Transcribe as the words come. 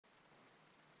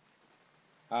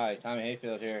Hi, Tommy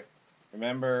Hayfield here.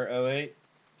 Remember '08?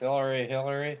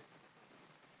 Hillary?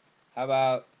 How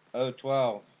about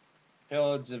 '12?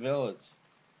 Pillage the village.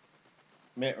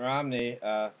 Mitt Romney,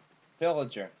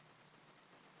 pillager.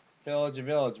 Pillage the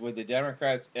village. Would the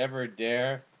Democrats ever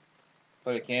dare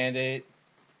put a candidate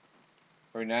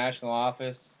for national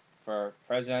office, for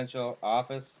presidential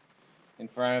office, in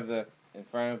front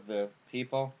of the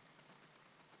people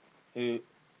who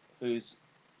whose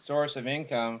source of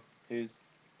income, whose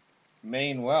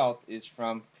main wealth is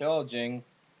from pillaging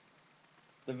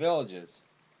the villages?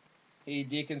 He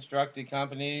deconstructed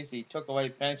companies. He took away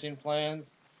pension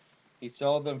plans. He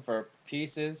sold them for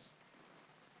pieces,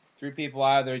 threw people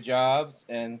out of their jobs,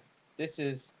 and this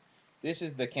is this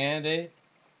is the candidate.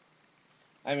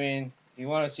 I mean, if you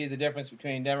want to see the difference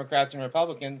between Democrats and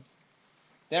Republicans,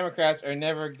 Democrats are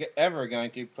never ever going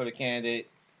to put a candidate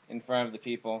in front of the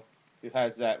people who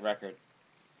has that record.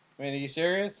 I mean, are you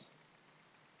serious?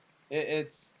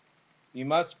 It's you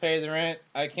must pay the rent.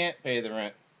 I can't pay the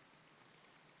rent.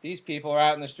 These people are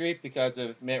out in the street because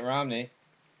of Mitt Romney.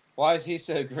 Why is he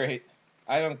so great?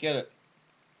 I don't get it.